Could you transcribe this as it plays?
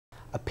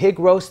A pig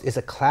roast is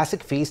a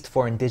classic feast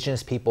for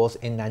Indigenous peoples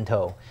in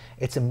Nantou.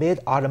 It's a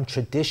mid-autumn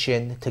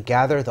tradition to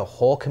gather the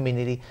whole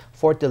community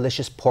for a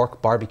delicious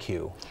pork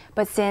barbecue.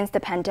 But since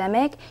the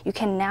pandemic, you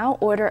can now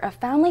order a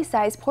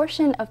family-sized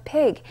portion of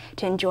pig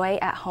to enjoy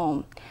at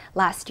home.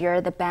 Last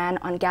year, the ban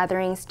on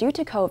gatherings due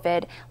to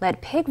COVID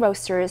led pig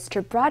roasters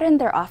to broaden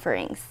their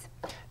offerings.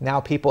 Now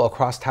people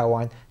across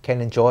Taiwan can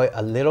enjoy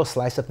a little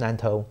slice of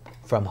Nantou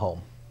from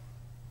home.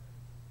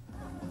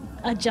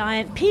 A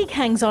giant pig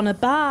hangs on a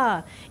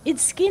bar,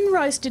 its skin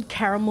roasted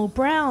caramel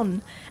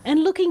brown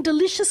and looking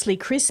deliciously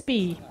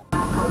crispy.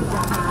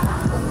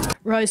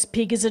 Roast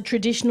pig is a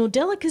traditional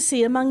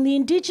delicacy among the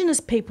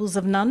Indigenous peoples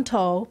of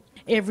Nantou.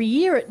 Every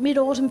year at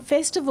Mid-Autumn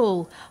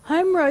Festival,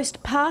 home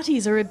roast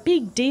parties are a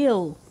big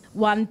deal.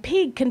 One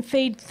pig can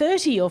feed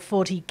 30 or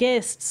 40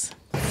 guests.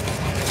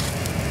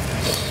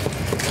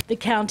 The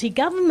county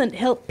government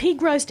helped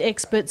pig roast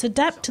experts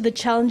adapt to the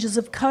challenges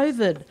of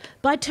COVID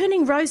by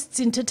turning roasts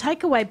into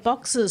takeaway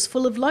boxes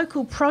full of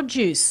local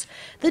produce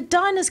that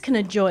diners can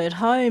enjoy at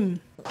home.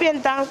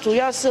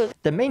 The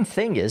main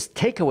thing is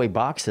takeaway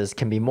boxes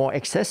can be more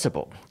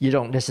accessible. You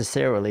don't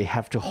necessarily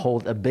have to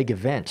hold a big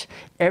event.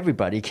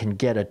 Everybody can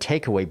get a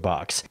takeaway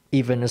box,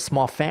 even a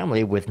small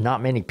family with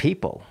not many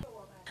people.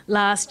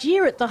 Last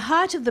year, at the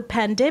height of the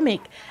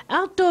pandemic,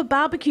 outdoor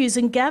barbecues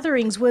and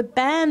gatherings were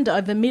banned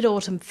over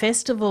Mid-Autumn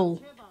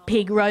Festival.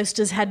 Pig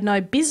roasters had no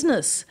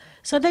business,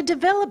 so they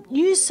developed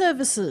new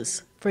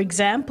services. For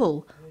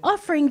example,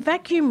 offering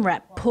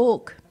vacuum-wrapped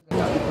pork.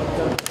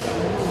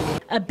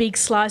 A big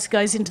slice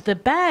goes into the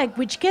bag,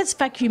 which gets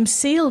vacuum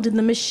sealed in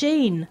the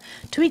machine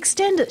to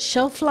extend its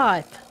shelf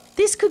life.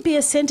 This could be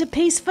a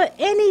centrepiece for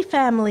any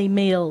family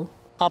meal.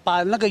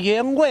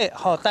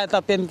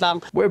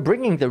 We're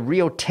bringing the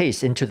real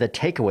taste into the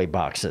takeaway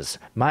boxes.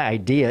 My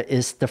idea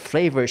is the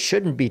flavor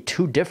shouldn't be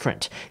too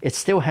different. It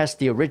still has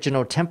the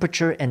original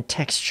temperature and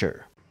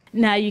texture.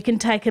 Now you can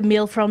take a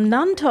meal from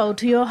Nantou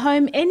to your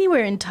home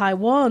anywhere in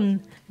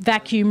Taiwan.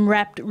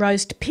 Vacuum-wrapped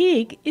roast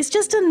pig is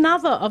just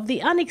another of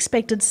the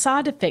unexpected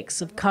side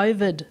effects of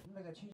COVID.